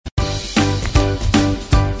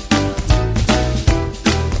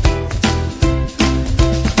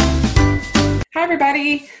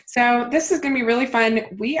everybody. So this is going to be really fun.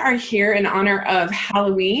 We are here in honor of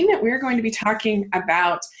Halloween. We're going to be talking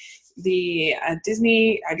about the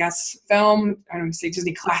Disney, I guess, film. I don't want to say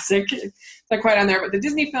Disney classic. It's not quite on there, but the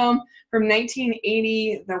Disney film from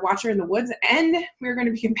 1980, The Watcher in the Woods. And we're going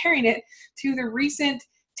to be comparing it to the recent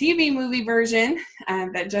TV movie version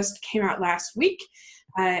that just came out last week.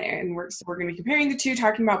 And we're going to be comparing the two,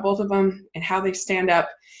 talking about both of them and how they stand up.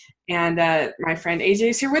 And my friend AJ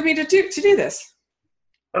is here with me to do this.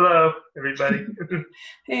 Hello, everybody.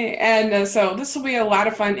 Hey, and so this will be a lot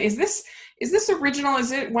of fun. Is this original?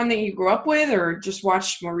 Is it one that you grew up with, or just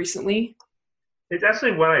watched more recently? It's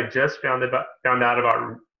actually one I just found out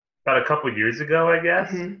about a couple years ago, I guess.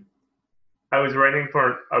 Mm-hmm. I was writing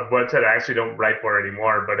for a website I actually don't write for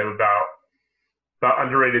anymore, but it was about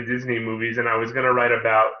underrated Disney movies, and I was going to write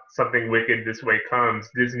about Something Wicked This Way Comes,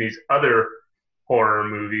 Disney's other horror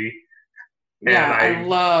movie. Yeah, I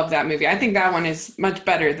love that movie. I think that one is much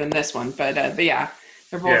better than this one, but yeah,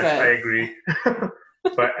 they're both. Yes, I agree.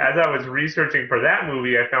 But as I was researching for that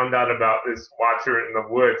movie, I found out about this Watcher in the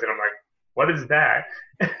Woods, and I'm like, what is that?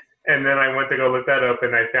 And then I went to go look that up,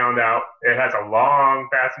 and I found out it has a long,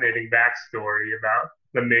 fascinating backstory about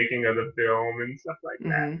the making of the film and stuff like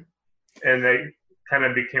that. And it kind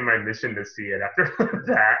of became my mission to see it after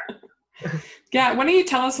that. Yeah, why don't you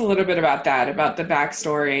tell us a little bit about that, about the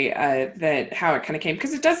backstory, that how it kind of came?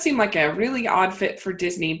 Because it does seem like a really odd fit for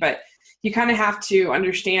Disney, but you kind of have to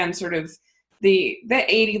understand sort of the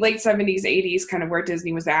late 70s, 80s, kind of where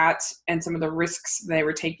Disney was at and some of the risks they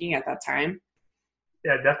were taking at that time.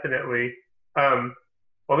 Yeah, definitely.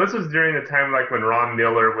 Well, this was during the time like when Ron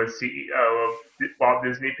Miller was CEO of Walt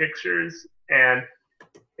Disney Pictures, and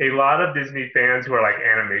a lot of Disney fans who are like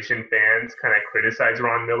animation fans kind of criticize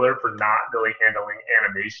Ron Miller for not really handling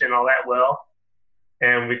animation all that well.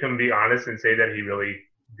 And we can be honest and say that he really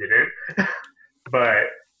didn't.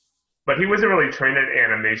 But he wasn't really trained in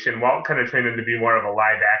animation. Walt kind of trained him to be more of a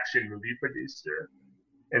live action movie producer.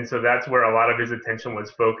 And so that's where a lot of his attention was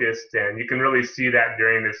focused. And you can really see that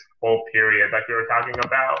during this whole period like we were talking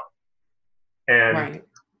about. And right.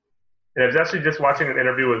 And I was actually just watching an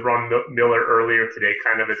interview with Ron Miller earlier today,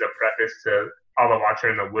 kind of as a preface to all the Watcher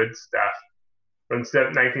in the Woods stuff from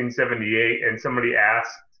 1978. And somebody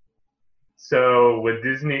asked, so would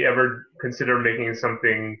Disney ever consider making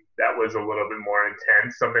something that was a little bit more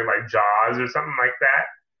intense, something like Jaws or something like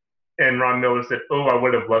that? And Ron Miller said, I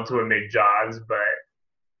would have loved to have made Jaws, but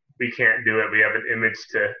we can't do it. We have an image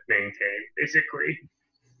to maintain, basically.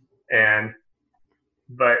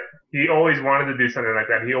 But he always wanted to do something like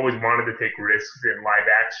that. He always wanted to take risks in live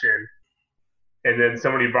action. And then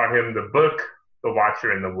somebody brought him the book, The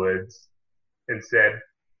Watcher in the Woods, and said,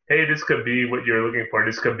 hey, this could be what you're looking for.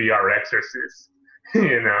 This could be our Exorcist,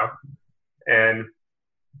 And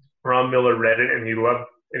Ron Miller read it, and he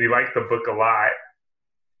liked the book a lot.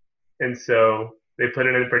 And so they put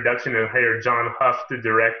it in production and hired John Huff to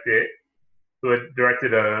direct it, who had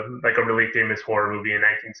directed a really famous horror movie in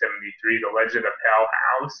 1973, The Legend of Hell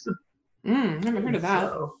House. Never heard of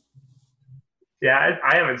that. So, yeah,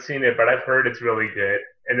 I haven't seen it, but I've heard it's really good.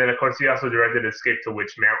 And then, of course, he also directed Escape to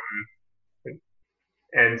Witch Mountain.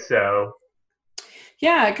 And so...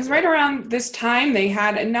 Yeah, because right around this time, they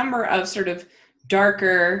had a number of sort of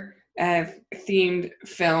darker themed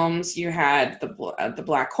films. You had the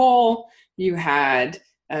Black Hole. You had...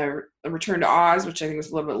 A Return to Oz, which I think was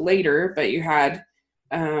a little bit later, but you had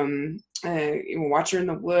Watcher in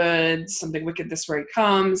the Woods, Something Wicked This Way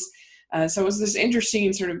Comes. So it was this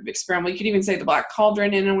interesting sort of experiment. You could even say the Black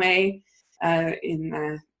Cauldron in a way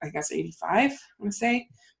in, I guess, 85, I want to say.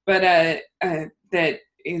 But that,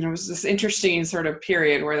 it was this interesting sort of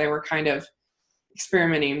period where they were kind of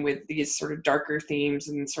experimenting with these sort of darker themes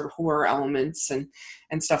and sort of horror elements and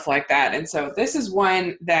stuff like that. And so this is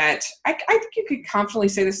one that I think you could confidently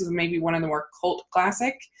say this is maybe one of the more cult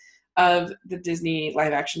classic of the Disney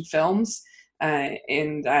live action films. And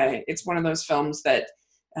it's one of those films that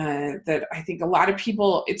I think a lot of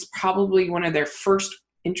people, it's probably one of their first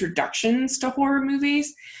introductions to horror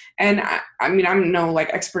movies. And I mean, I'm no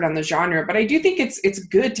like expert on the genre, but I do think it's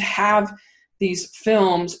good to have these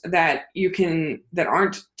films that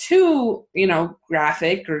aren't too,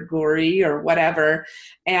 graphic or gory or whatever,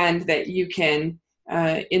 and that you can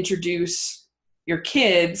introduce your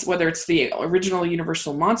kids, whether it's the original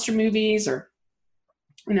Universal monster movies or,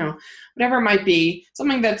 whatever it might be,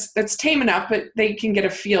 something that's tame enough, but they can get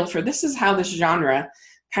a feel for this is how this genre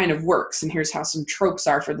kind of works, and here's how some tropes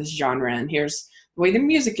are for this genre, and here's the way the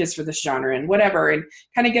music is for this genre and whatever, and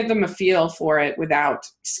kind of give them a feel for it without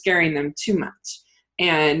scaring them too much.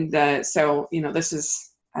 And so, this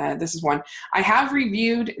is this is one. I have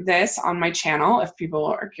reviewed this on my channel if people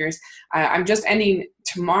are curious. I'm just ending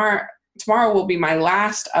tomorrow. Tomorrow will be my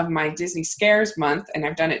last of my Disney Scares month, and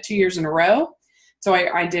I've done it 2 years in a row. So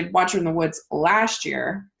I did Watcher in the Woods last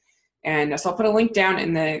year, and so I'll put a link down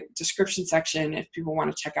in the description section if people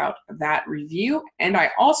want to check out that review. And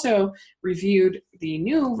I also reviewed the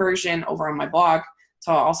new version over on my blog,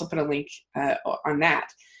 so I'll also put a link on that.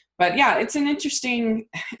 But yeah, it's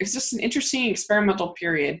just an interesting experimental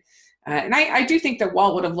period. And I do think that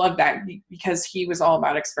Walt would have loved that because he was all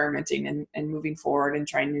about experimenting and moving forward and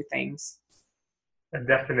trying new things.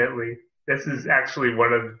 Definitely. This is actually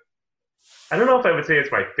I don't know if I would say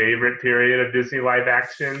it's my favorite period of Disney live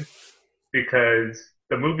action, because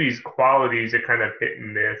the movie's qualities are kind of hit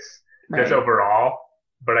and miss just overall.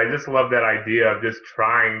 But I just love that idea of just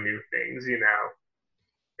trying new things, And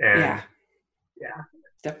yeah.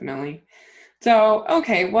 Definitely. So,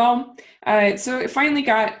 okay, well, so it finally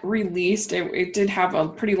got released. It did have a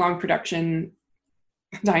pretty long production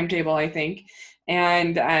timetable, I think.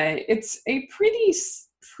 And it's a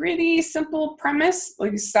pretty simple premise,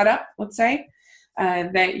 like setup, let's say,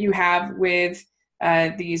 that you have with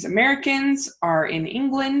these Americans are in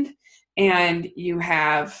England, and you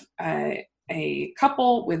have a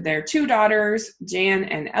couple with their 2 daughters, Jan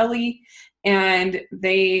and Ellie, and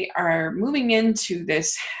they are moving into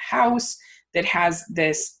this house that has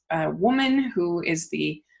this woman who is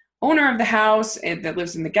the owner of the house that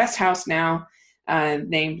lives in the guest house now,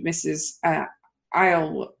 named Mrs.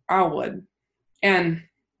 Islewood.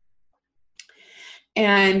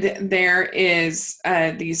 And there is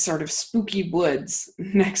these sort of spooky woods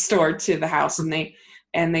next door to the house,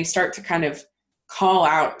 and they start to kind of call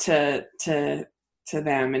out to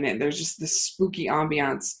them, and there's just this spooky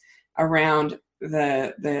ambiance around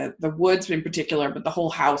the woods in particular, but the whole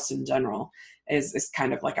house in general is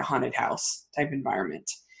kind of like a haunted house type environment.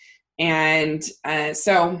 And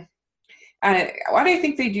so what I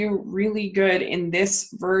think they do really good in this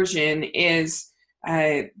version is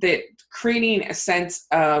that creating a sense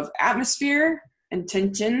of atmosphere and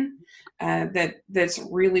tension that's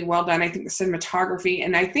really well done. I think the cinematography,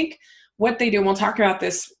 and I think what they do, and we'll talk about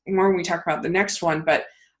this more when we talk about the next one, but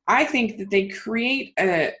I think that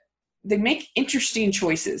they make interesting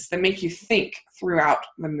choices that make you think throughout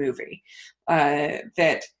the movie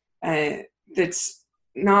that's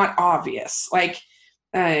not obvious. Like,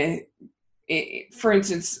 for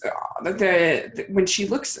instance,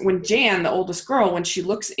 when Jan, the oldest girl, when she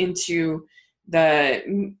looks into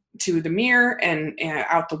the mirror and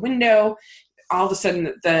out the window, all of a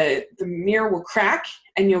sudden the mirror will crack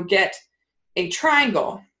and you'll get a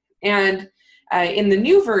triangle. And in the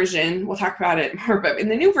new version, we'll talk about it more, but in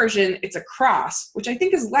the new version, it's a cross, which I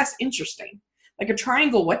think is less interesting. Like a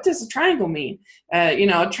triangle, what does a triangle mean?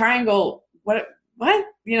 A triangle, what?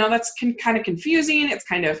 That's kind of confusing. It's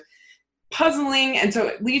kind of puzzling, and so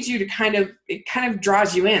it leads you to kind of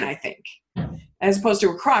draws you in, I think, as opposed to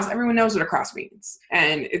a cross. Everyone knows what a cross means,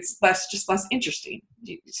 and it's less interesting.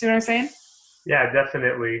 Do you see what I'm saying? Yeah,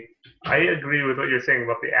 definitely. I agree with what you're saying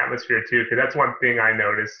about the atmosphere too, because that's one thing I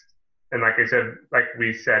noticed. And like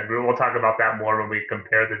we said, we'll talk about that more when we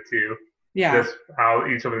compare the two. Yeah. Just how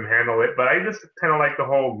each of them handle it. But I just kind of like the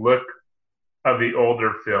whole look of the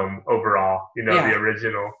older film overall. The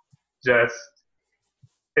original. It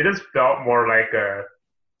just felt more like a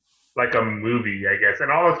movie, I guess.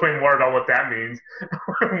 And I'll explain more about what that means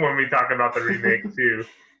when we talk about the remake too.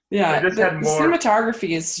 Yeah, the cinematography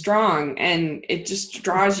is strong, and it just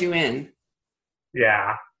draws you in.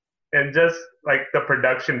 Yeah, and just like the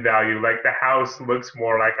production value, like the house looks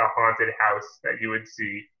more like a haunted house that you would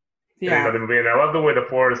see in another movie. And I love the way the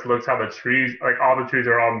forest looks, how the trees, like all the trees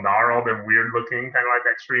are all gnarled and weird looking, kind of like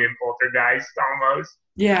that tree in Poltergeist almost.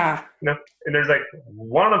 Yeah. And there's like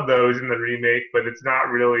one of those in the remake, but it's not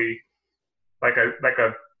really like a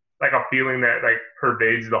feeling that like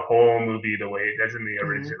pervades the whole movie the way it does in the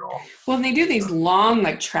original. Well, and they do these long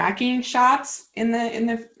like tracking shots in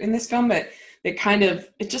this film, but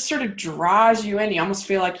it just sort of draws you in. You almost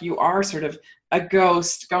feel like you are sort of a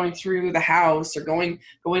ghost going through the house or going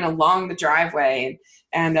along the driveway.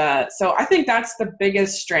 And so I think that's the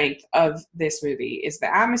biggest strength of this movie is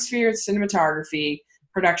the atmosphere, the cinematography,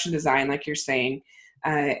 production design, like you're saying.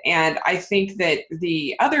 And I think that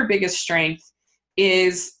the other biggest strength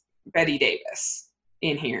is Bette Davis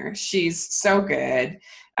in here. She's so good.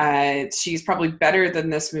 She's probably better than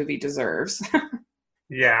this movie deserves.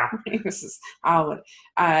 Yeah. This is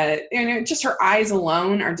just her eyes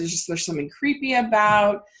alone are there's something creepy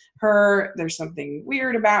about her. There's something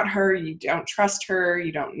weird about her. You don't trust her.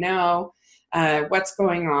 You don't know what's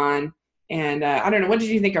going on. And I don't know. What did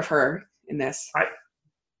you think of her in this?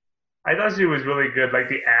 I thought she was really good. Like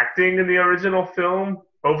the acting in the original film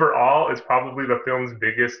overall is probably the film's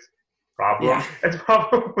biggest problem. Yeah. It's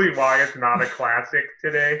probably why it's not a classic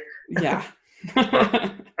today. Yeah.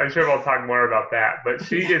 But I'm sure we'll talk more about that. But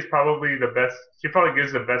she Yeah, is probably the best. She probably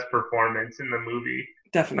gives the best performance in the movie. Like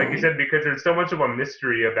you definitely. said, because there's so much of a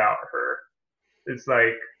mystery about her. It's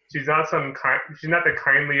like she's not the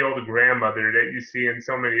kindly old grandmother that you see in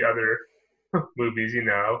so many other movies.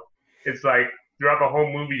 It's like throughout the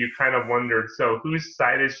whole movie, you kind of wondered, so whose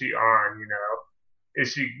side is she on?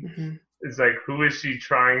 Is she? Hmm. It's like who is she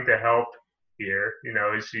trying to help here?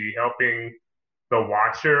 Is she helping the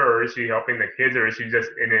watcher, or is she helping the kids, or is she just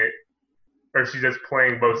in it, or is she just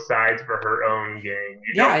playing both sides for her own gain?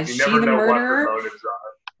 Yeah, is You she never the know what her murderer? motives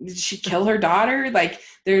are. Did she kill her daughter? Like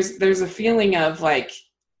there's a feeling of like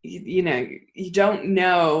you don't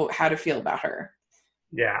know how to feel about her.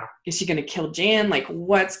 Yeah, Is she going to kill Jan? Like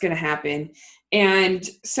what's going to happen? And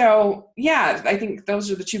so yeah, I think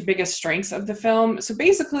those are the two biggest strengths of the film. So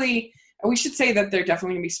basically, we should say that there are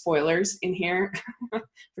definitely going to be spoilers in here.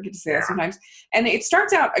 Forget to say that yeah, sometimes. And it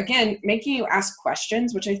starts out again making you ask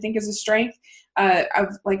questions, which I think is a strength of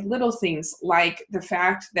like little things like the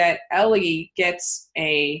fact that Ellie gets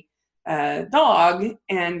a dog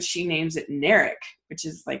and she names it Narek, which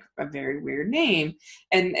is like a very weird name,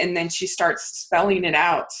 and then she starts spelling it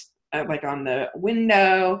out like on the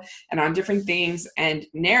window and on different things. And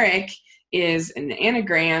Narek is an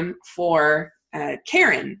anagram for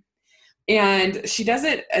Karen, and she does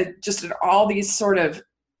it just at all these sort of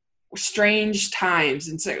strange times.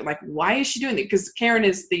 And so like why is she doing it? Because Karen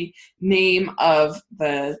is the name of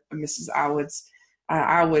the Mrs. Alwood's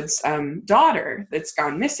daughter that's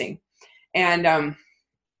gone missing. And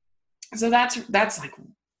so that's like,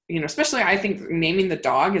 especially I think naming the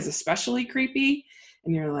dog is especially creepy.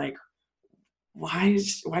 And you're like, why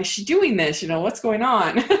is she doing this? What's going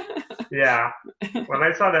on? yeah. When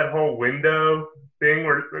I saw that whole window thing,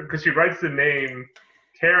 where because she writes the name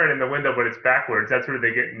Karen in the window, but it's backwards. That's where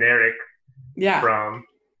they get Narek Yeah. from.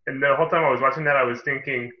 And the whole time I was watching that, I was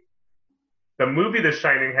thinking the movie The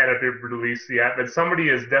Shining hadn't been released yet, but somebody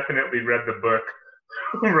has definitely read the book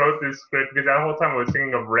who wrote this script, because that whole time I was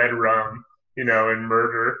thinking of Red Rum, and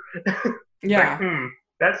murder. Like, Yeah.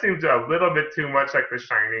 that seems a little bit too much like The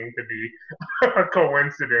Shining to be a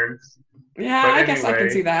coincidence. Yeah, But I guess I can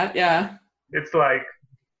anyway, see that. Yeah. it's like,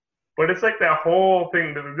 but it's like that whole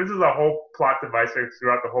thing. This is a whole plot device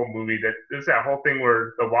throughout the whole movie. That whole thing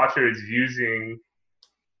where the Watcher is using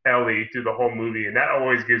Ellie through the whole movie, and that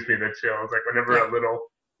always gives me the chills. Like whenever Yeah. a little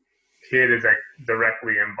kid is like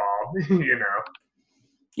directly involved.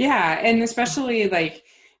 Yeah, and especially like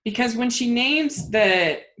because when she names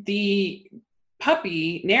the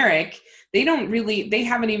puppy Narek, they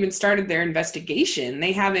haven't even started their investigation.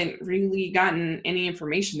 They haven't really gotten any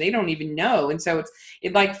information. They don't even know. And so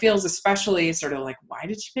it like feels especially sort of like, why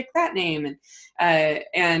did she pick that name?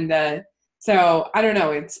 And so I don't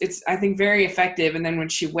know, it's I think very effective. And then when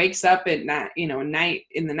she wakes up at night,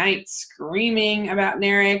 in the night screaming about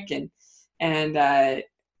Narek and uh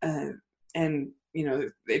and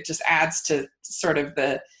it just adds to sort of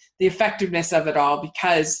the effectiveness of it all,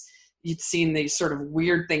 because you'd seen these sort of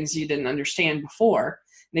weird things you didn't understand before,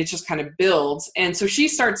 and it just kind of builds. And so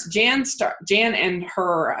Jan and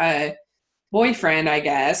her boyfriend, I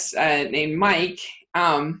guess, named Mike,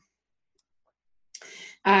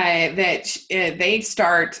 that they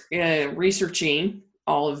start researching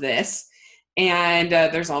all of this. And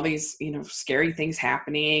there's all these scary things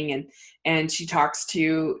happening, and she talks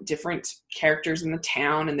to different characters in the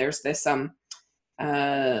town. And there's this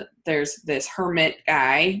hermit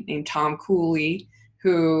guy named Tom Cooley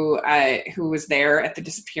who was there at the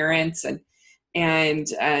disappearance. And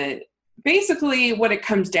basically what it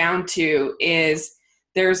comes down to is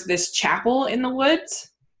there's this chapel in the woods.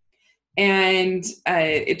 And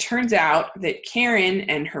it turns out that Karen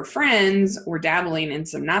and her friends were dabbling in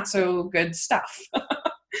some not so good stuff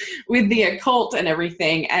with the occult and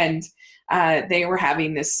everything. And they were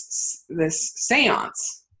having this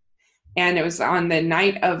seance. And it was on the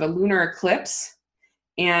night of a lunar eclipse.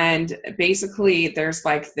 And basically there's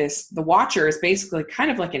like the Watcher is basically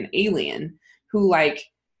kind of like an alien who like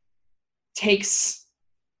takes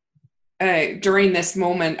during this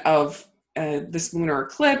moment of this lunar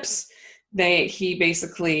eclipse, he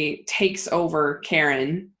basically takes over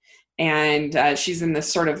Karen, and she's in this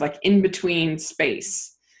sort of like in between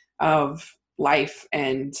space of life,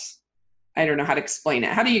 and I don't know how to explain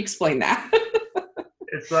it. How do you explain that?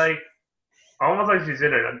 It's like almost like she's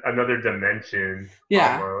in another dimension.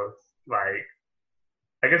 Yeah. Almost like,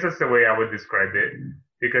 I guess that's the way I would describe it,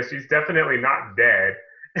 because she's definitely not dead.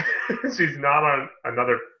 She's not on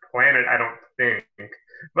another planet, I don't think.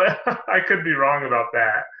 But I could be wrong about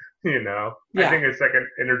that, you know. I think it's like an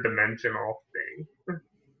interdimensional thing.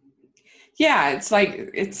 Yeah, it's like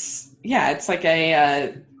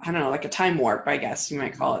a I don't know, like a time warp, I guess you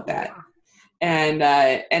might call it that. And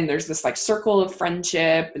there's this like circle of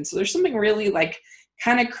friendship, and so there's something really like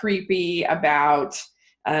kind of creepy about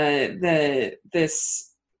this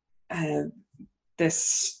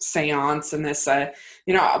seance and this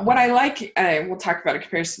what I like, we'll talk about a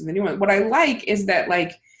comparison to the new one. What I like is that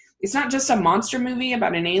like it's not just a monster movie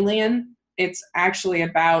about an alien, it's actually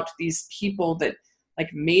about these people that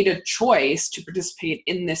like made a choice to participate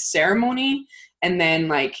in this ceremony, and then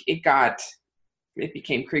like it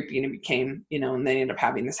became creepy, and it became, and they ended up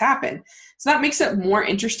having this happen. So that makes it more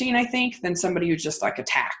interesting, I think, than somebody who just like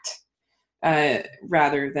attacked,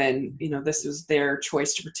 rather than, this was their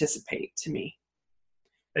choice to participate, to me.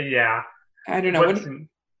 Yeah. I don't know.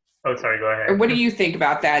 Oh, sorry, go ahead. Or what do you think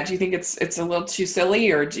about that? Do you think it's a little too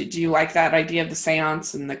silly, or do you like that idea of the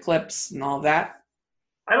seance and the clips and all of that?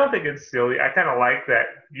 I don't think it's silly. I kind of like that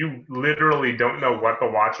you literally don't know what the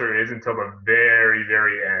Watcher is until the very,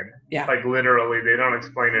 very end. Yeah. Like literally, they don't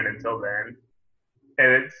explain it until then.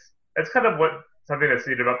 And it's kind of something that's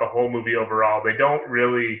neat about the whole movie overall. They don't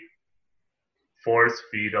really force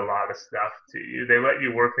feed a lot of stuff to you. They let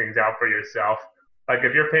you work things out for yourself. Like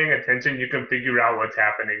if you're paying attention, you can figure out what's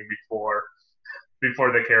happening before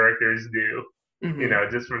the characters do.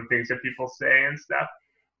 Mm-hmm. Just from things that people say and stuff.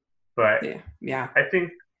 But yeah. I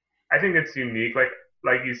think it's unique.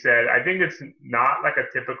 Like you said, I think it's not like a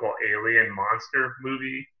typical alien monster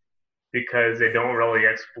movie because they don't really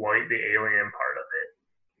exploit the alien part of it.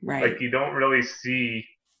 Right. Like you don't really see,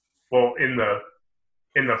 well, in the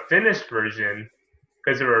finished version,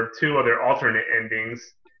 because there are two other alternate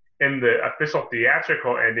endings. In the official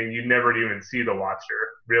theatrical ending, you never even see the Watcher,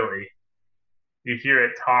 really. You hear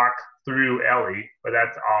it talk through Ellie, but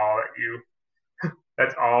that's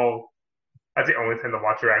the only time the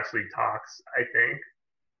Watcher actually talks, I think.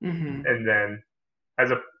 Mm-hmm. And then,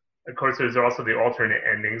 of course, there's also the alternate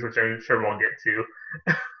endings, which I'm sure we'll get to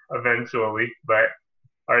eventually,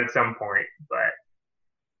 or at some point. But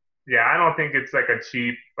yeah, I don't think it's like a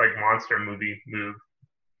cheap like monster movie move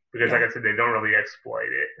because, like I said, they don't really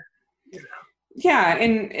exploit it. Yeah,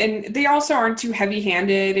 and they also aren't too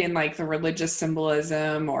heavy-handed in like the religious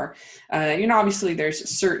symbolism, or obviously there's a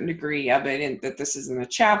certain degree of it in that this is in a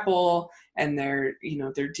chapel, and they're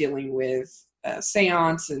dealing with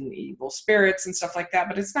seance and evil spirits and stuff like that,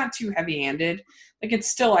 but it's not too heavy-handed. Like it's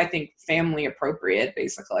still, I think, family appropriate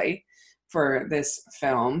basically for this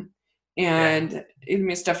film, and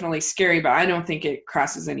it's definitely scary, but I don't think it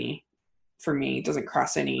crosses any, for me, it doesn't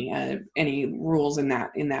cross any rules in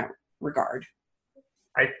that regard.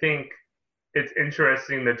 I think it's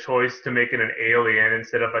interesting the choice to make it an alien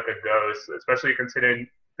instead of like a ghost, especially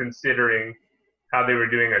considering how they were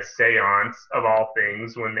doing a seance of all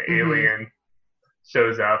things when the alien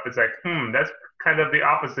shows up. It's like, that's kind of the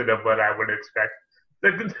opposite of what I would expect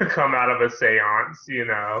to come out of a seance,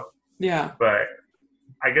 Yeah. But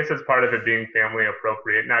I guess it's part of it being family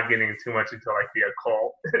appropriate, not getting too much into like the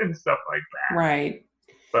occult and stuff like that. Right.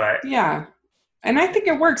 But yeah. And I think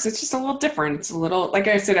it works. It's just a little different. It's a little, like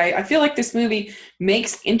I said, I feel like this movie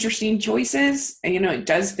makes interesting choices. And, it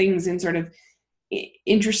does things in sort of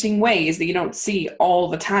interesting ways that you don't see all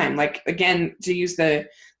the time. Like, again, to use the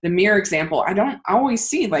mirror example, I don't always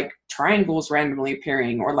see like triangles randomly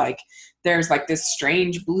appearing, or like there's like this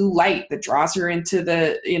strange blue light that draws her into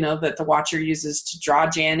the, that the Watcher uses to draw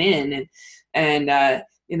Jan in. And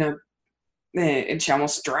she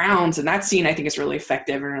almost drowns, and that scene I think is really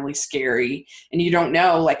effective and really scary. And you don't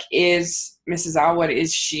know, like, is Mrs. Alwood,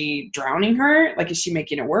 is she drowning her? Like, is she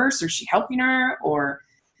making it worse, or is she helping her, or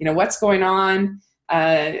what's going on?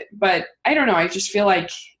 But I don't know. I just feel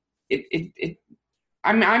like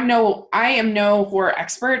I am no horror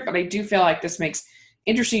expert, but I do feel like this makes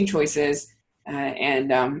interesting choices,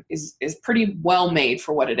 and is pretty well made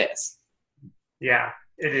for what it is. Yeah,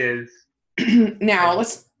 it is. Now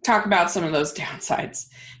let's talk about some of those downsides,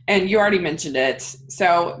 and you already mentioned it.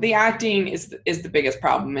 So the acting is the biggest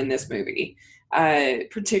problem in this movie,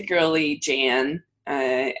 particularly Jan,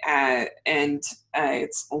 and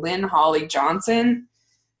it's Lynn Holly Johnson.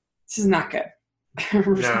 This is not good.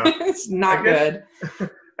 No, it's not good.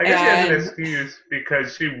 I guess she has an excuse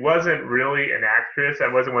because she wasn't really an actress.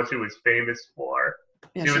 That wasn't what she was famous for.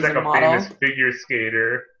 Yeah, she was like a famous figure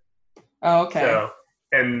skater. Oh, okay. So,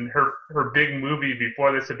 and her big movie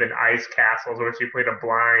before this had been Ice Castles, where she played a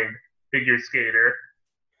blind figure skater.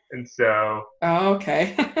 And so Oh,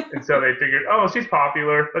 okay. they figured, oh, she's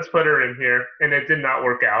popular. Let's put her in here. And it did not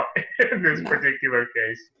work out in this No. particular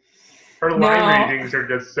case. Her line No. readings are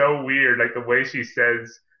just so weird, like the way she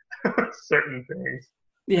says certain things.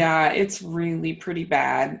 Yeah, it's really pretty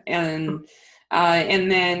bad. And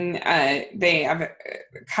then they have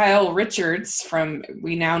Kyle Richards from,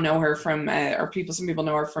 we now know her from, some people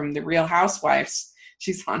know her from The Real Housewives.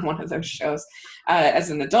 She's on one of those shows as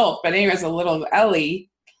an adult. But anyway, as a little Ellie,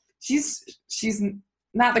 she's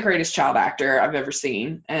not the greatest child actor I've ever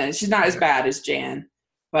seen. She's not as bad as Jan,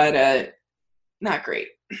 but not great.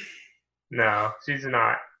 No, she's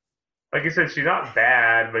not. Like you said, she's not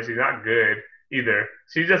bad, but she's not good either.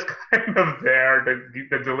 She's just kind of there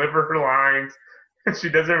to deliver her lines. She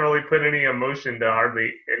doesn't really put any emotion to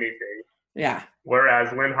hardly anything. Yeah.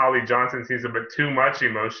 Whereas Lynn Holly Johnson seems a bit too much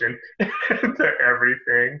emotion to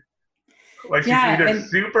everything. Like she's either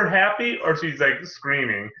super happy or she's like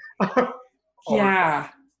screaming. Yeah.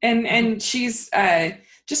 And she's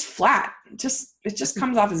just flat. It just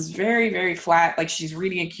comes off as very, very flat, like she's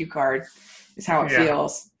reading a cue card is how it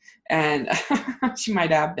feels. And she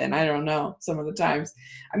might have been, I don't know, some of the times.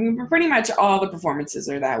 I mean, pretty much all the performances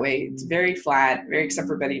are that way. It's very flat, except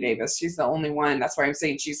for Bette Davis. She's the only one. That's why I'm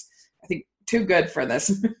saying she's, I think, too good for this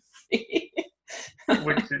movie.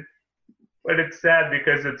 But it's sad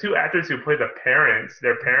because the two actors who play their parents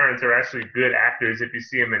are actually good actors if you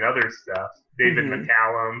see them in other stuff. David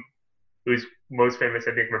McCallum, who's most famous,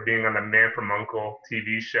 I think, for being on the Man from U.N.C.L.E.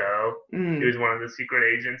 TV show. He was one of the secret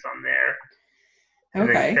agents on there. And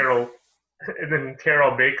then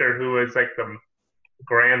Carol Baker, who was like the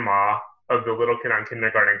grandma of the little kid on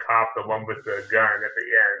Kindergarten Cop, the one with the gun at the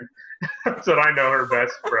end. That's what I know her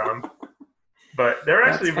best from. But they're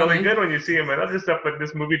actually really good when you see them in other stuff, but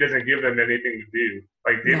this movie doesn't give them anything to do.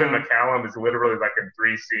 Like David McCallum is literally like in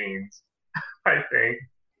 3 scenes, I think.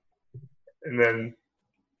 And then,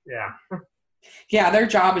 yeah, their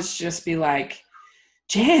job is to just be like,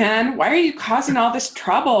 Jan, why are you causing all this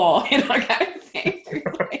trouble? You know, kind of thing.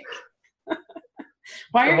 Like,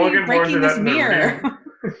 why are you breaking this mirror?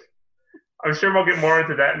 I'm sure we'll get more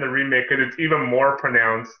into that in the remake because it's even more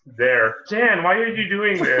pronounced there. Jan, why are you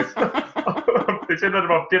doing this? They said that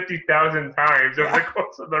about 50,000 times over the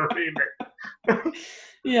course of the remake.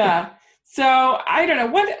 Yeah. So I don't know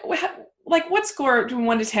what score from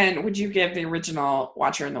 1 to 10 would you give the original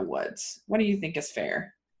Watcher in the Woods? What do you think is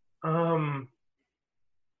fair?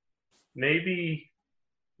 Maybe.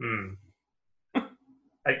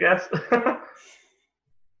 I guess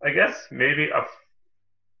maybe a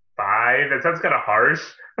 5. That sounds kind of harsh.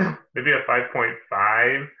 Maybe a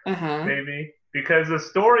 5.5. Maybe. Because the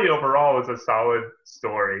story overall is a solid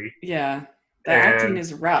story. Yeah. The acting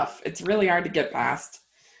is rough. It's really hard to get past.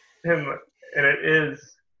 And it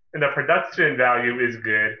is, and the production value is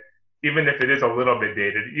good, even if it is a little bit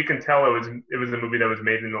dated. You can tell it was a movie that was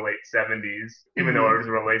made in the late 70s, even though it was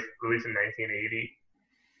released in 1980.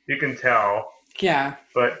 You can tell. Yeah.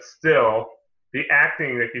 But still, the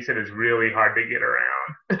acting, like you said, is really hard to get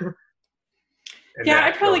around. Yeah,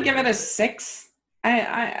 I'd probably give it a 6.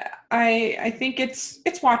 I think it's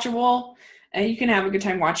watchable, and you can have a good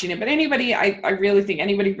time watching it. But I really think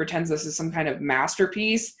anybody who pretends this is some kind of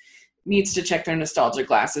masterpiece needs to check their nostalgia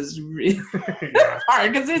glasses really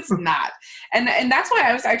hard, because it's not. And that's why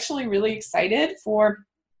I was actually really excited for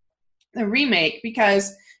the remake,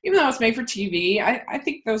 because even though it's made for TV, I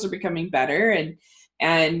think those are becoming better.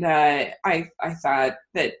 And I thought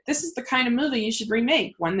that this is the kind of movie you should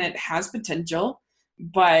remake, one that has potential,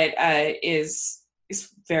 but is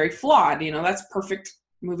very flawed. You know, that's a perfect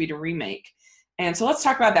movie to remake. And so let's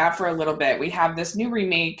talk about that for a little bit. We have this new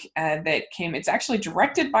remake that came. It's actually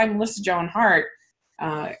directed by Melissa Joan Hart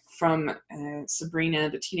from Sabrina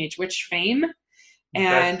the Teenage Witch fame.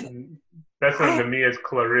 And that's known to me as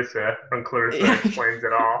Clarissa from Clarissa Explains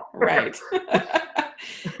It All. Right.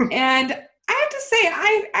 And I have to say,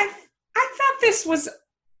 I thought this was,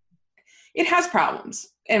 it has problems,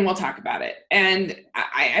 and we'll talk about it. And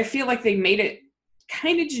I feel like they made it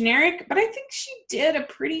kind of generic, but I think she did a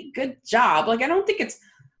pretty good job. Like, I don't think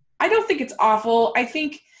it's awful. I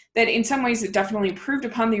think that in some ways it definitely improved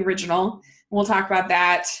upon the original. We'll talk about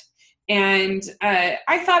that. And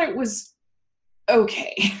I thought it was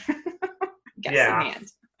okay. In the end.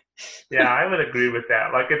 Yeah, I would agree with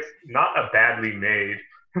that. Like, it's not a badly made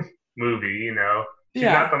movie, you know. She's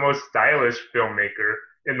not the most stylish filmmaker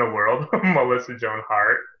in the world, Melissa Joan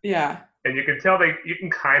Hart. Yeah. And you can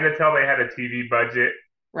kind of tell they had a TV budget,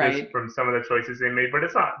 right, from some of the choices they made, but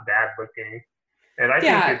it's not bad looking. And I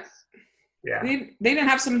think it's, they didn't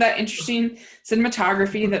have some of that interesting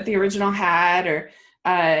cinematography that the original had,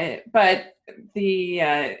 but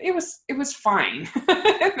it was fine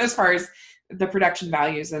as far as the production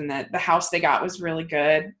values, and the house they got was really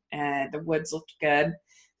good, and the woods looked good.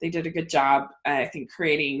 They did a good job, I think,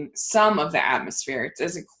 creating some of the atmosphere. It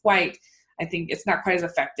isn't quite, I think it's not quite as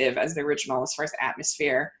effective as the original as far as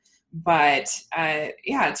atmosphere, but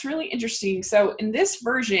yeah, it's really interesting. So in this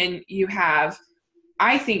version, you have,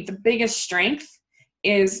 I think the biggest strength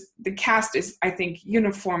is the cast is, I think,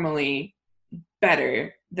 uniformly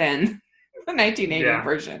better than the 1980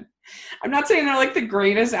 version. I'm not saying they're like the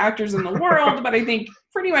greatest actors in the world, but I think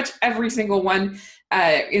pretty much every single one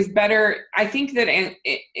is better. I think that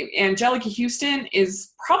Anjelica Huston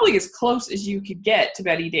is probably as close as you could get to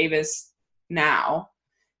Bette Davis now.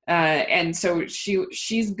 And so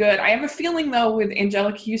she's good. I have a feeling, though, with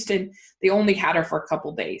Anjelica Huston, they only had her for a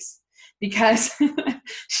couple days because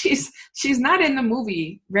she's not in the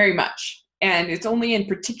movie very much, and it's only in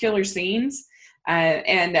particular scenes. So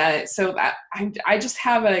that I just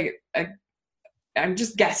have I'm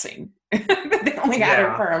just guessing that they only had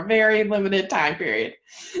her for a very limited time period,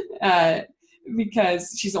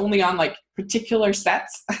 because she's only on like particular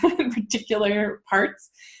sets, particular parts,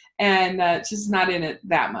 and she's not in it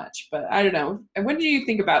that much. But I don't know. What do you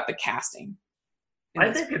think about the casting?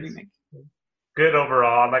 I think it's good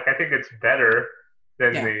overall. Like, I think it's better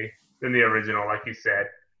than the original, like you said.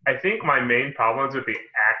 I think my main problems with the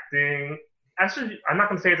acting. Actually, I'm not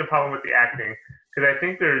going to say it's a problem with the acting, because I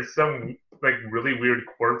think there's some like really weird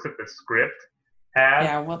quirks that the script has.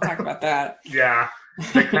 Yeah, we'll talk about that. Yeah,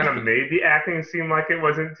 that kind of made the acting seem like it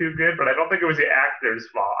wasn't too good, but I don't think it was the actor's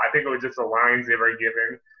fault. I think it was just the lines they were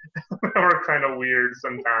given that were kind of weird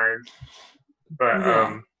sometimes.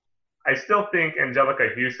 But I still think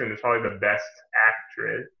Anjelica Huston is probably the best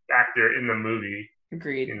actor in the movie.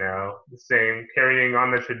 Agreed. You know, the same, carrying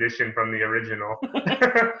on the tradition from the original.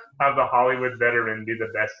 Have the Hollywood veteran be the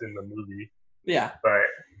best in the movie. Yeah.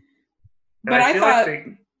 But I thought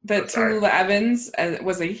that Tallulah Evans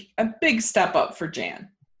was a big step up for Jan.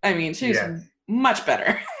 I mean, she's much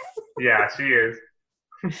better. Yeah, she is.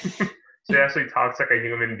 She actually talks like a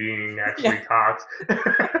human being talks.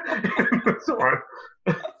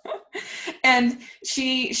 And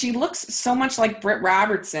she looks so much like Britt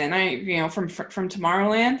Robertson, from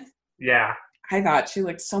Tomorrowland. Yeah. I thought she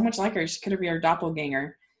looked so much like her. She could have been her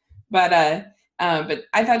doppelganger. But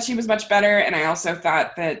I thought she was much better, and I also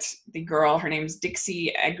thought that the girl, her name's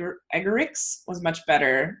Dixie Eggerichs, was much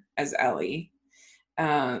better as Ellie.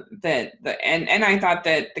 And I thought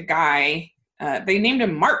that the guy, they named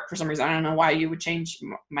him Mark for some reason. I don't know why you would change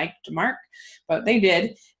Mike to Mark, but they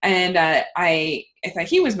did. And I thought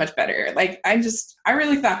he was much better. Like, I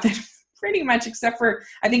really thought that pretty much, except for,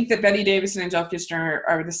 I think that Bette Davis and Anjelica Huston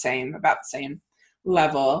are the same, about the same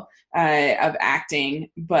level of acting,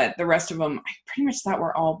 but the rest of them, I pretty much thought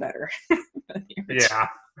were all better. Yeah.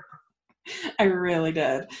 I really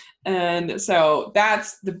did. And so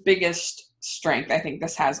that's the biggest strength I think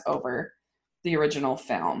this has over the original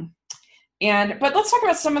film. But let's talk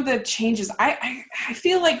about some of the changes. I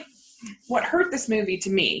feel like what hurt this movie to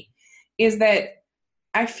me is that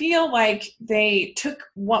I feel like they took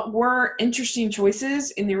what were interesting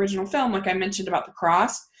choices in the original film, like I mentioned about the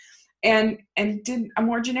cross, and did a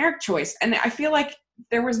more generic choice. And I feel like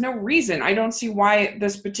there was no reason. I don't see why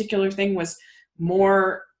this particular thing was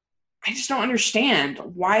more. I just don't understand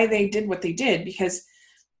why they did what they did, because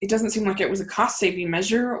it doesn't seem like it was a cost-saving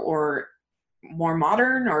measure or more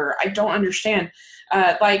modern, or I don't understand.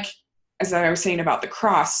 Like, as I was saying about the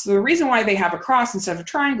cross, so the reason why they have a cross instead of a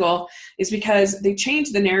triangle is because they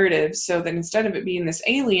changed the narrative so that instead of it being this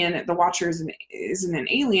alien, the Watcher isn't an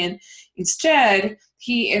alien. Instead,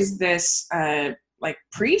 he is this like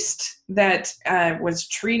priest that was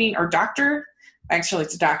treating, or doctor. Actually,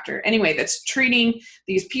 it's a doctor. Anyway, that's treating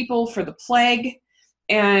these people for the plague.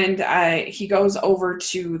 And he goes over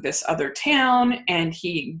to this other town and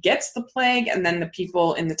he gets the plague, and then the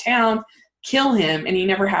people in the town kill him, and he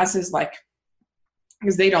never has his, like,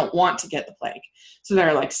 because they don't want to get the plague. So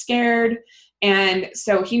they're like scared. And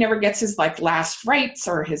so he never gets his like last rites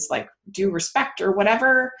or his like due respect or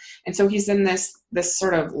whatever. And so he's in this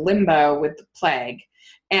sort of limbo with the plague.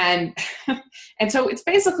 And so it's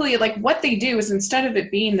basically like what they do is, instead of it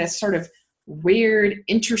being this sort of weird,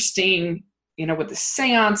 interesting, with the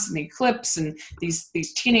seance and the eclipse and these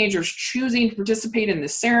teenagers choosing to participate in the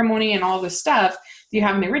ceremony and all this stuff you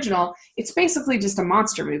have in the original, it's basically just a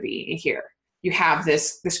monster movie here. You have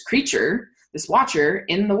this creature, this Watcher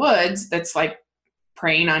in the woods that's like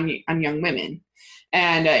preying on young women.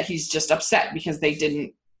 And he's just upset because they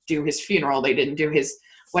didn't do his funeral. They didn't do his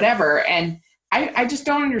whatever. And I just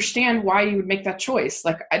don't understand why you would make that choice.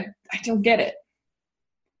 Like, I don't get it.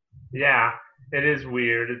 Yeah, it is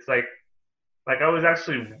weird. It's like I was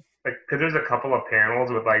actually like, because there's a couple of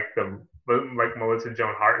panels with like the like Melissa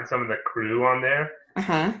Joan Hart and some of the crew on there.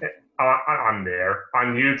 Uh-huh. On there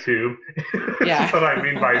on YouTube. This is Yeah. what I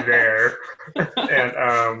mean by there.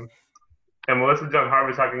 And and Melissa Joan Hart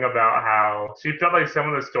was talking about how she felt like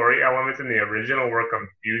some of the story elements in the original were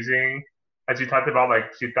confusing. And she talked about like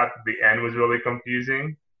she thought that the end was really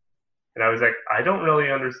confusing. And I was like, I don't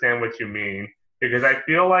really understand what you mean. Because I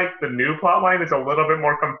feel like the new plot line is a little bit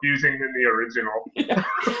more confusing than the original. Yeah.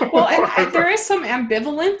 Well, and there is some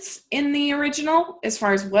ambivalence in the original as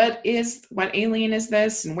far as what alien is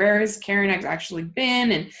this and where has Karen actually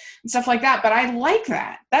been and stuff like that. But I like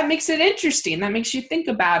that. That makes it interesting. That makes you think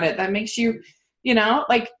about it. That makes you,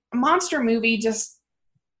 like a monster movie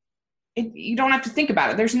you don't have to think about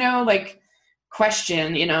it. There's no like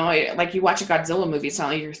question, like you watch a Godzilla movie, it's not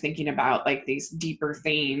like you're thinking about like these deeper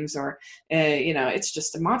themes or, it's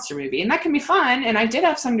just a monster movie, and that can be fun. And I did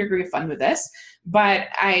have some degree of fun with this, but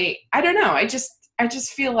I don't know. I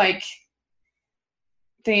just feel like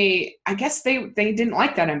I guess they didn't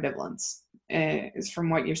like that ambivalence, is from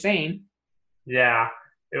what you're saying. Yeah,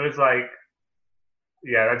 it was like,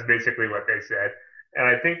 yeah, that's basically what they said. And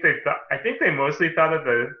I think they mostly thought that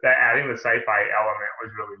that adding the sci-fi element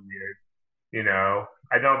was really weird.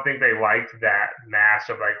 I don't think they liked that mash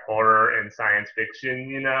of like horror and science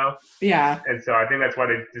fiction, Yeah. And so I think that's why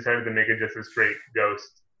they decided to make it just a straight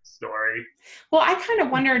ghost story. Well, I kind of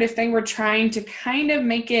wondered if they were trying to kind of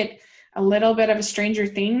make it a little bit of a Stranger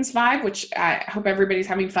Things vibe, which I hope everybody's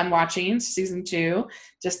having fun watching. Season 2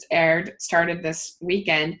 just started this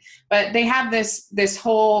weekend, but they have this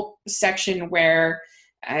whole section where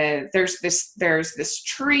there's this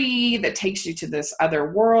tree that takes you to this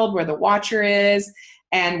other world where the Watcher is,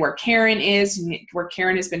 and where Karen has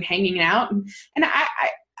been hanging out, and I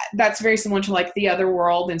that's very similar to like the other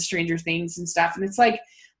world and Stranger Things and stuff. And it's like,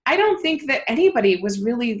 I don't think that anybody was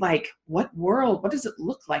really like, what world? What does it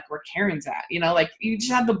look like where Karen's at? Like you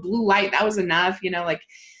just had the blue light. That was enough. Like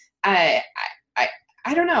I I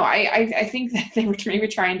I don't know. I think that they were maybe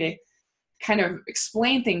trying to kind of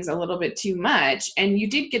explain things a little bit too much. And you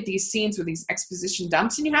did get these scenes with these exposition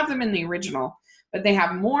dumps, and you have them in the original, but they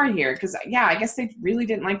have more here because, yeah, I guess they really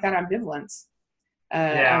didn't like that ambivalence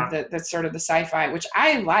Yeah, of the sort of the sci-fi, which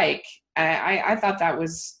I like. I thought that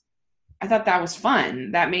was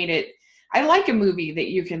fun. That made it. I like a movie that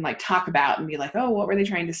you can like talk about and be like, oh, what were they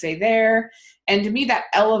trying to say there? And to me, that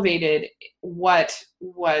elevated what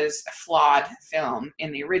was a flawed film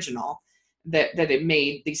in the original. That it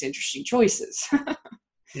made these interesting choices.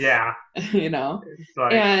 yeah. you know It's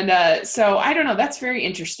like, and so I don't know, that's very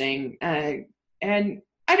interesting. And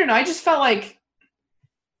I don't know, I just felt like,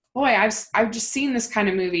 boy, I've just seen this kind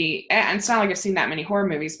of movie, and it's not like I've seen that many horror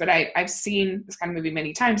movies, but I've seen this kind of movie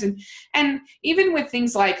many times. And even with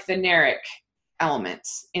things like the Narek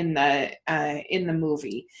elements in the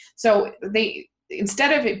movie, so they,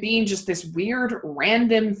 instead of it being just this weird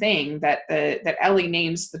random thing that Ellie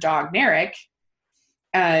names the dog Narek,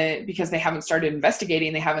 because they haven't started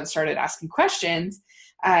investigating, they haven't started asking questions.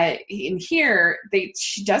 In here,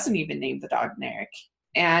 she doesn't even name the dog Narek,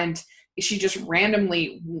 and she just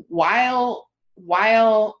randomly, while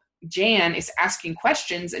Jan is asking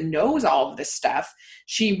questions and knows all of this stuff,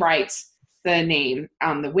 she writes the name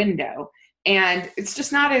on the window, and it's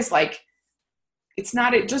just not as like, it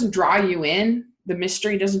doesn't draw you in. The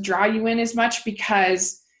mystery doesn't draw you in as much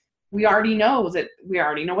because we already know what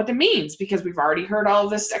that means, because we've already heard all of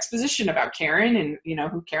this exposition about Karen and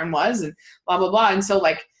who Karen was and blah blah blah. And so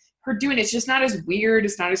like her doing it's just not as weird,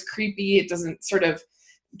 it's not as creepy, it doesn't sort of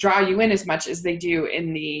draw you in as much as they do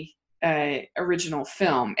in the original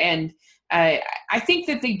film. And I think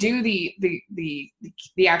that they do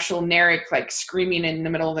the actual Narek like screaming in the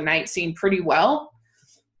middle of the night scene pretty well,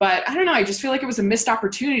 but I don't know, I just feel like it was a missed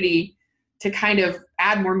opportunity to kind of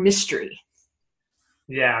add more mystery.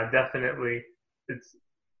 yeah, definitely. It's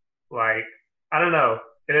like, I don't know.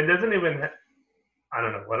 And it doesn't even, I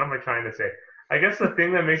don't know. What am I trying to say? I guess the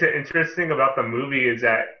thing that makes it interesting about the movie is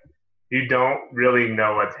that you don't really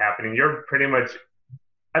know what's happening. You're pretty much,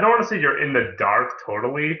 I don't want to say you're in the dark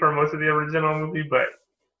totally for most of the original movie, but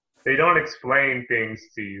they don't explain things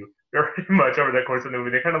to you very much over the course of the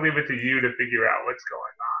movie. They kind of leave it to you to figure out what's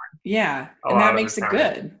going Yeah, on a and that lot of makes the it time.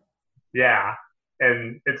 good. Yeah.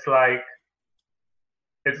 And it's like,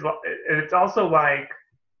 it's also like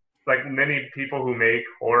many people who make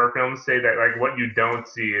horror films say that like what you don't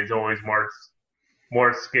see is always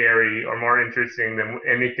more scary or more interesting than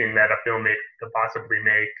anything that a filmmaker could possibly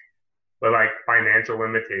make, with like financial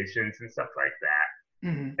limitations and stuff like that.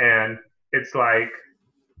 Mm-hmm. And it's like,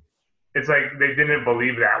 it's like they didn't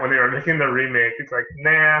believe that when they were making the remake. It's like,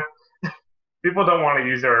 nah, people don't want to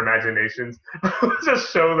use their imaginations.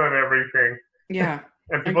 Just show them everything. Yeah.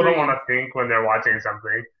 And people don't want Agreed. to think when they're watching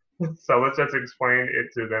something. So let's just explain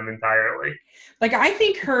it to them entirely. Like, I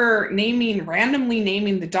think her randomly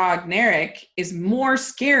naming the dog Narek is more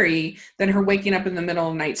scary than her waking up in the middle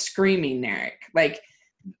of the night screaming Narek. Like,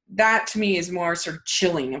 that to me is more sort of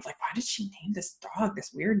chilling of like, why did she name this dog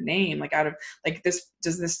this weird name? Like, out of like this,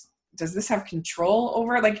 does this have control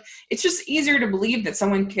over it? Like, it's just easier to believe that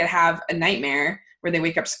someone could have a nightmare where they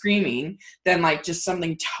wake up screaming than like just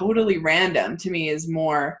something totally random. To me is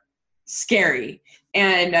more scary.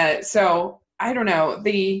 And so I don't know,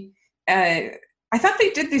 I thought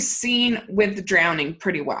they did this scene with the drowning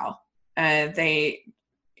pretty well. I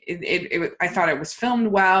thought it was filmed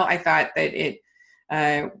well. I thought that it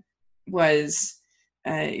was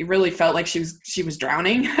it really felt like she was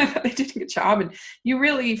drowning. I thought they did a good job, and you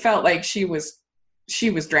really felt like she was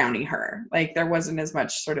drowning her. Like, there wasn't as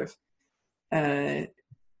much sort of I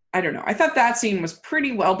don't know. I thought that scene was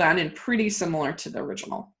pretty well done and pretty similar to the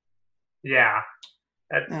original. Yeah,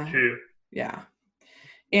 that's true. Yeah.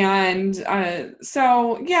 And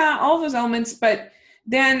so, yeah, all those elements, but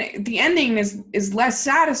then the ending is less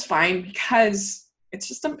satisfying because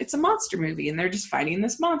it's a monster movie and they're just fighting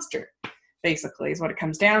this monster, basically, is what it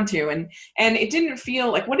comes down to. And it didn't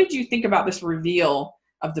feel like, what did you think about this reveal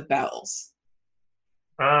of the bells?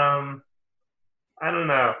 I don't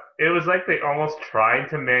know. It was like they almost tried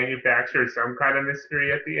to manufacture some kind of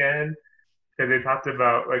mystery at the end. Because they talked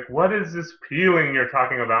about, like, what is this peeling you're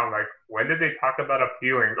talking about? Like, when did they talk about a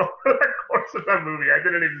peeling over the course of that movie? I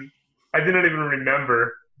didn't even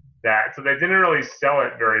remember that. So they didn't really sell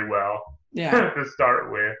it very well. Yeah. To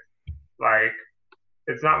start with. Like,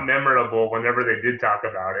 it's not memorable whenever they did talk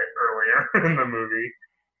about it earlier in the movie.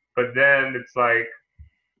 But then it's like,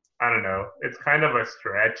 I don't know, it's kind of a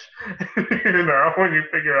stretch. When you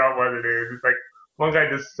figure out what it is. It's like one guy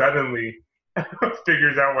just suddenly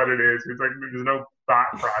figures out what it is. It's like there's no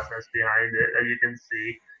thought process behind it, as you can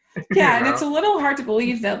see. Yeah, and it's a little hard to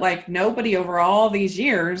believe that like nobody over all these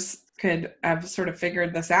years could have sort of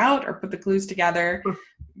figured this out or put the clues together.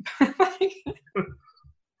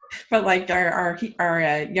 But like our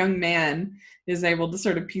young man is able to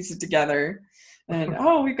sort of piece it together. And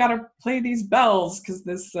we've got to play these bells because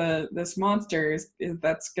this monster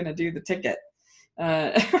that's going to do the ticket.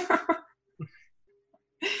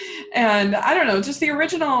 And I don't know, just the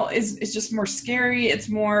original is just more scary. It's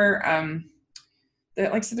more,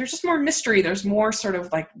 like I said, there's just more mystery. There's more sort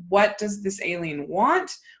of like, what does this alien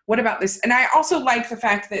want? What about this? And I also like the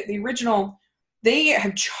fact that the original, they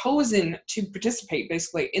have chosen to participate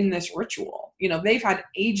basically in this ritual. You know, they've had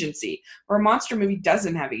agency, where a monster movie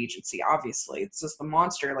doesn't have agency, obviously. It's just the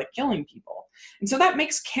monster like killing people. And so that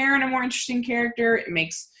makes Karen a more interesting character. It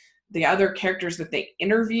makes the other characters that they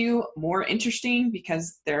interview more interesting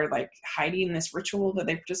because they're like hiding this ritual that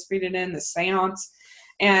they participated in, the seance.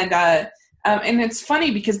 And it's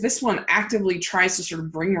funny because this one actively tries to sort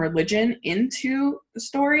of bring religion into the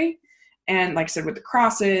story. And like I said, with the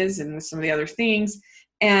crosses and with some of the other things.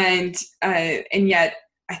 And yet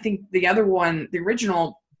I think the other one, the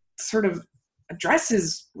original, sort of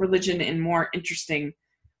addresses religion in more interesting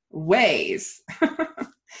ways.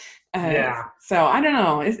 Yeah. So I don't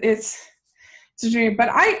know. It's a dream, but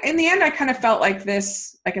in the end, I kind of felt like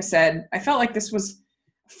this. Like I said, I felt like this was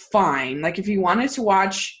fine. Like if you wanted to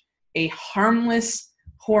watch a harmless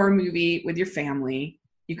horror movie with your family,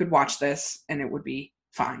 you could watch this, and it would be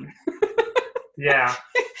fine. Yeah.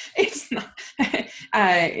 It's not.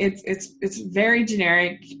 It's very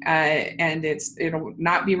generic, and it'll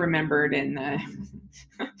not be remembered in.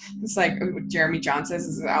 It's like Jeremy John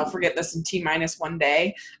says, I'll forget this in T-1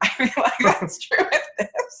 day. I feel like that's true with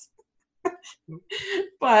this.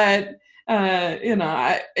 But, in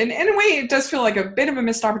a way, it does feel like a bit of a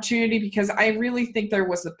missed opportunity because I really think there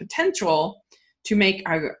was the potential to make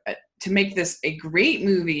this a great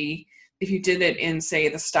movie if you did it in, say,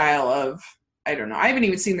 the style of, I don't know, I haven't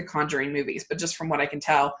even seen the Conjuring movies, but just from what I can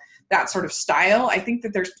tell, that sort of style, I think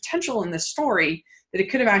that there's potential in this story that it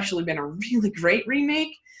could have actually been a really great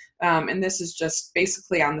remake. And this is just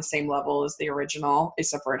basically on the same level as the original,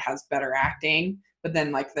 except for it has better acting. But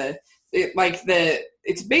then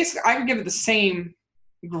it's basically, I would give it the same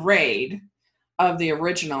grade of the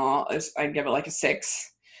original as I'd give it like a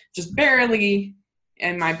 6, just barely,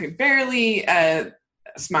 in my opinion, barely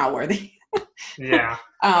smile worthy. Yeah.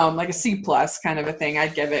 Like a C+ kind of a thing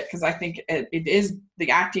I'd give it, because I think it is,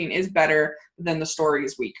 the acting is better than the story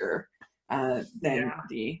is weaker than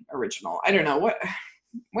the original. I don't know,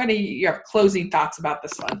 what do you have closing thoughts about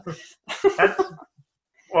this one?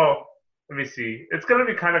 Well, let me see. It's gonna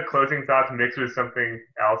be kind of closing thoughts mixed with something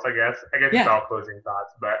else, I guess. I guess it's Yeah, all closing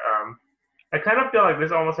thoughts, but I kind of feel like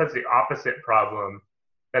this almost has the opposite problem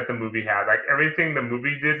that the movie had. Like everything the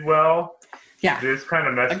movie did well, yeah, this kind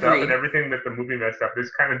of messed up, and agreed. everything that the movie messed up, this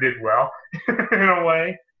kind of did well in a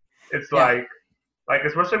way. It's Yeah, like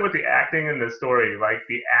especially with the acting and the story. Like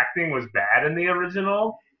the acting was bad in the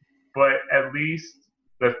original, but at least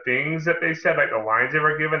the things that they said, like the lines they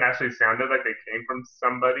were given, actually sounded like they came from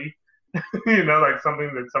somebody. Like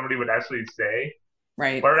something that somebody would actually say.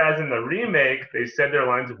 right. Whereas in the remake, they said their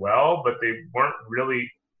lines well, but they weren't really.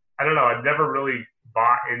 I don't know. I never really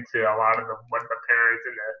bought into a lot of what the parents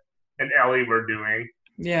and Ellie were doing.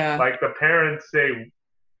 Yeah, Like the parents say,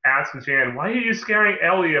 ask Jan, "Why are you scaring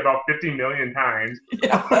Ellie about 50 million times?"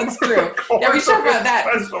 yeah, that's true. Yeah, we Or should talk something about that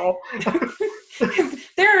special.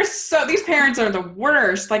 because these parents are the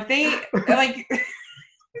worst. Like like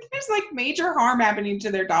there's like major harm happening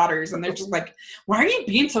to their daughters, and they're just like, "Why are you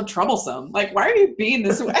being so troublesome? Like, why are you being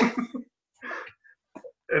this way?"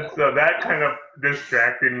 And so that kind of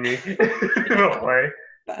distracted me in a way.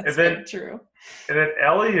 That's And very then true. and then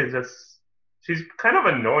Ellie is she's kind of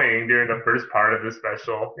annoying during the first part of the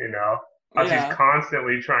special, how she's Yeah,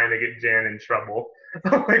 constantly trying to get Jan in trouble.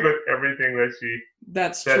 Like with everything that she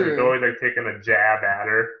that's says, it's true. always like taking a jab at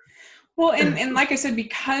her. Well, and like I said,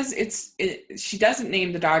 because she doesn't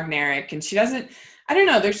name the dog Narek, and she doesn't. I don't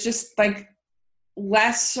know. There's just like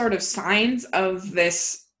less sort of signs of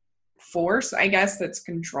this force, I guess, that's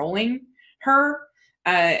controlling her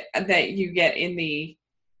that you get in the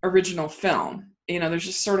original film. There's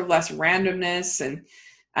just sort of less randomness, and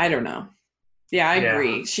I don't know. Yeah, I Yeah.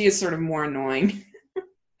 agree. She is sort of more annoying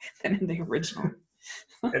than in the original.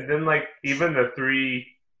 And then like even the three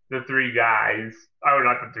guys, oh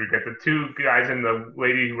not the three guys, the two guys and the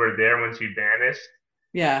lady who were there when she vanished,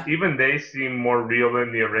 Yeah, even they seem more real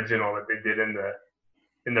than the original that they did in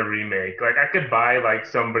the remake. Like I could buy like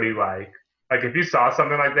somebody like if you saw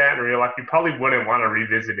something like that in real life, you probably wouldn't want to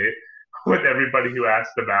revisit it with everybody who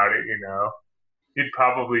asked about it. You'd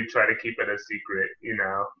probably try to keep it a secret.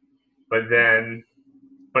 But then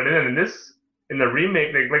in the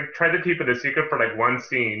remake, they like tried to keep it a secret for like one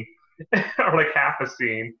scene or like half a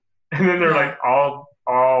scene, and then they're like yeah.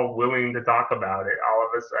 all willing to talk about it all of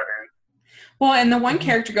a Well, and the one sudden.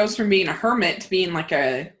 character goes from being a hermit to being like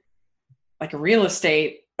a real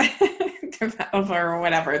estate developer or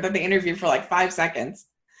whatever that they interview for like 5 seconds.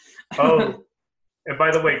 Oh, and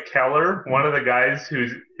by the way, Keller, one of the guys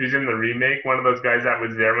who's in the remake, one of those guys that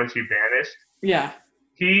was there when she vanished, Yeah.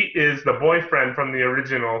 he is the boyfriend from the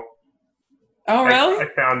original. Oh, I really?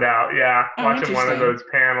 found out, yeah, Oh, watching one of interesting. those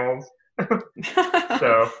panels.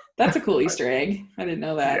 So That's a cool Easter egg. I didn't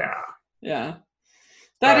know that. yeah, Yeah.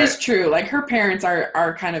 That but is true. Like her parents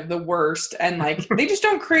are kind of the worst, and like they just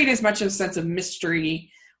don't create as much of a sense of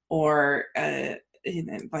mystery or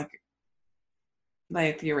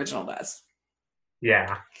like the original does.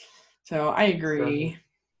 yeah, So I so agree.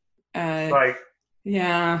 Uh, like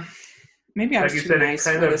yeah, maybe I like was you too said, it nice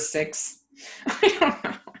kind with a of 6. I don't know. I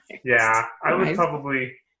was yeah. I too would nice.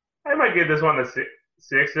 probably I might give this one a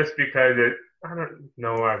six just because it. I don't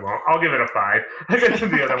know. I won't. I'll give it a 5. I guess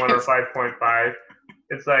the other one or 5.5.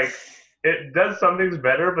 It's like it does some things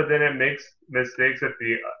better, but then it makes mistakes that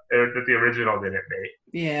the original didn't make.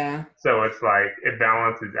 Yeah. So it's like it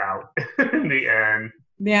balances out in the end.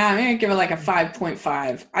 Yeah, I'm gonna give it like a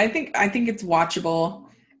 5.5. I think it's watchable,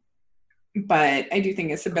 but I do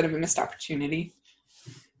think it's a bit of a missed opportunity.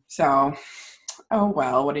 So, oh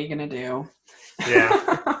well, what are you gonna do?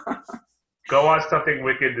 Yeah. Go watch something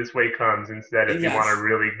Wicked This Way Comes instead if you want a Yes,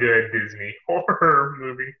 really good Disney horror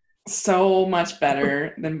movie. so much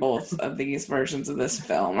better than both of these versions of this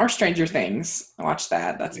film, or Stranger Things. Watch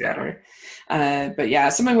that; that's Yeah. better. But yeah,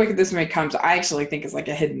 Something Wicked This Way Comes, I actually think is like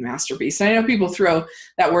a hidden masterpiece. And I know people throw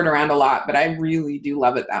that word around a lot, but I really do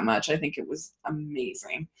love it that much. I think it was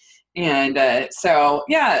amazing. And so,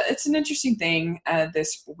 yeah, it's an interesting thing.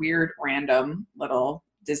 This weird, random little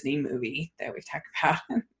Disney movie that we talk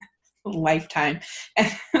about. Lifetime.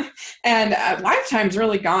 And Lifetime's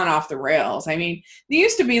really gone off the rails. I mean, they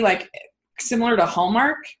used to be like similar to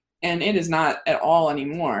Hallmark, and it is not at all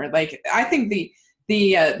anymore. Like I think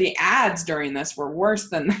the ads during this were worse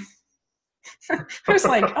than it was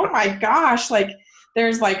like, oh my gosh, like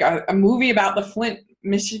there's like a movie about the Flint,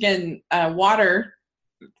 Michigan water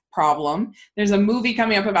problem. There's a movie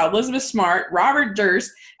coming up about Elizabeth Smart, Robert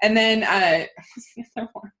Durst, and then what's the other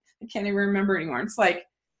one? I can't even remember anymore. It's like,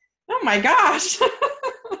 oh my gosh.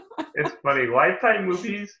 It's funny. Lifetime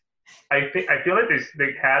movies, I feel like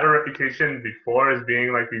they had a reputation before as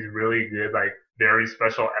being like these really good, like very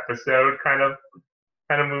special episode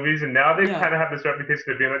kind of movies, and now they Yeah. kind of have this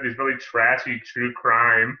reputation of being like these really trashy true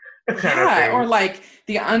crime kind of Yeah, or things. like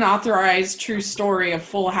the unauthorized true story of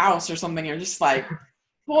Full House or something. You're just like,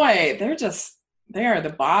 boy, they are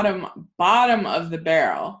the bottom of the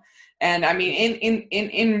barrel. And I mean,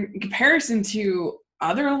 in comparison to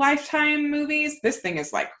other Lifetime movies, this thing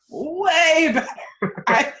is like way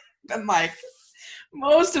better than like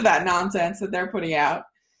most of that nonsense that they're putting out.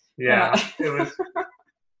 Yeah, it was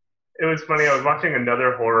funny. I was watching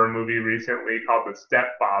another horror movie recently called The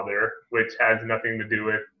Stepfather, which has nothing to do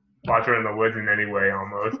with Watcher in the Woods in any way,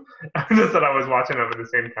 almost. Just that I was watching them at the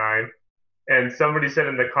same time. And somebody said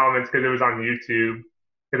in the comments, because it was on YouTube,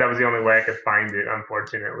 because that was the only way I could find it,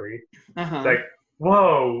 unfortunately. It's Uh-huh. like,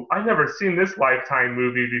 whoa, I've never seen this Lifetime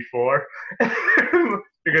movie before.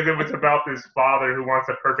 Because it was about this father who wants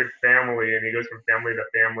a perfect family, and he goes from family to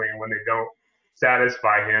family, and when they don't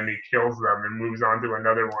satisfy him, he kills them and moves on to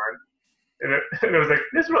another one. And it was like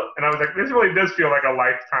and I was like, this really does feel like a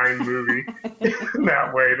Lifetime movie in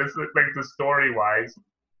that way. This is like the story wise,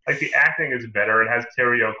 like the acting is better. It has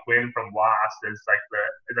Terry O'Quinn from Lost as like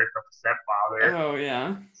the stepfather, Oh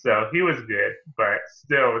yeah. so he was good. But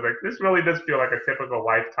still, it was like this really does feel like a typical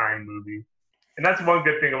Lifetime movie, and that's one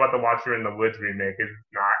good thing about the Watcher in the Woods remake is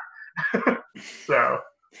it's not. So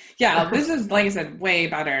Yeah, this is, like I said, way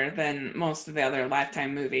better than most of the other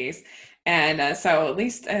Lifetime movies. And so at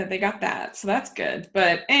least they got that. So that's good.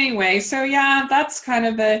 But anyway, so yeah, that's kind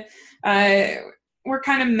of we're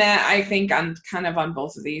kind of met, I think, on kind of on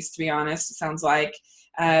both of these, to be honest, it sounds like.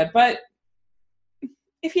 But they're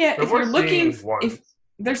if you're worth looking, seeing if once.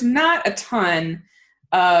 there's not a ton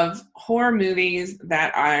of horror movies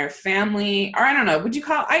that are family, or I don't know, would you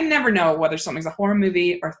call, I never know whether something's a horror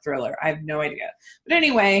movie or thriller. I have no idea. But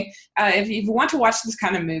anyway, if you want to watch this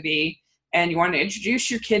kind of movie and you want to introduce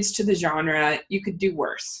your kids to the genre, you could do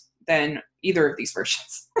worse than either of these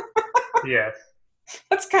versions. Yes.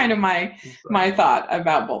 That's kind of my thought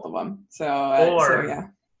about both of them. So Or yeah.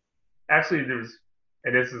 actually, and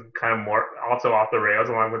this is kind of more also off the rails,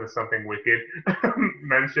 along with the Something Wicked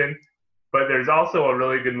mention. But there's also a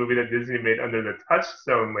really good movie that Disney made under the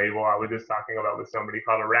Touchstone label. I was just talking about with somebody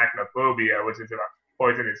called Arachnophobia, which is about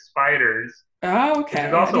poisonous spiders, Oh, which is okay.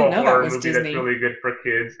 I also didn't a know that horror was movie that's Disney. really good for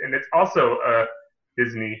kids, and it's also a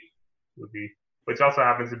Disney movie, which also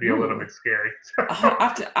happens to be a little Ooh. bit scary.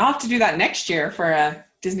 I'll have to do that next year for a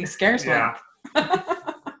Disney Scares Yeah. Month.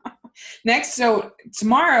 Next, so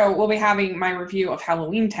tomorrow we'll be having my review of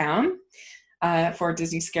Halloween Town for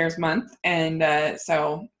Disney Scares Month, and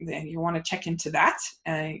so you want to check into that.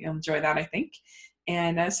 You'll enjoy that, I think.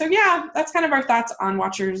 And so yeah, that's kind of our thoughts on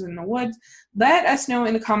Watchers in the Woods. Let us know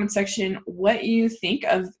in the comment section what you think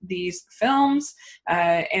of these films,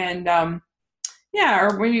 and yeah,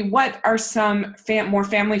 or maybe what are some more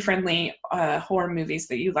family-friendly horror movies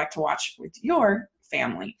that you'd like to watch with your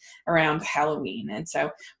family around Halloween. And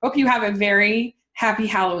so hope you have a very happy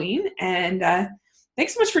Halloween, and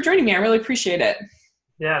thanks so much for joining me. I really appreciate it.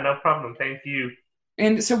 Yeah, no problem. Thank you.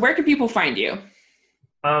 And so where can people find you?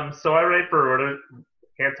 So I write for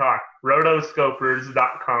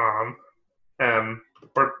rotoscopers.com.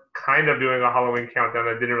 We're kind of doing a Halloween countdown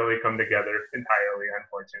that didn't really come together entirely,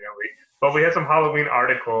 unfortunately. But we have some Halloween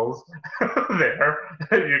articles there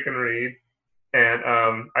that you can read. And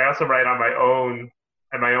I also write on my own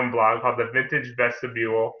blog called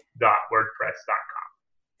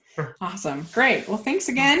thevintagevestibule.wordpress.com. Awesome. Great. Well, thanks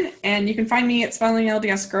again. And you can find me at Spelling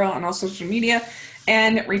LDS Girl on all social media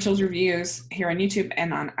and Rachel's Reviews here on YouTube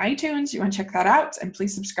and on iTunes. You want to check that out, and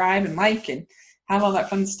please subscribe and like and have all that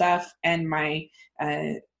fun stuff. And my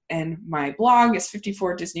blog is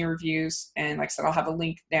 54 Disney Reviews. And like I said, I'll have a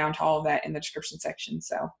link down to all of that in the description section.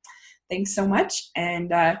 So thanks so much.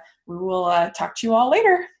 And we will talk to you all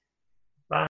later.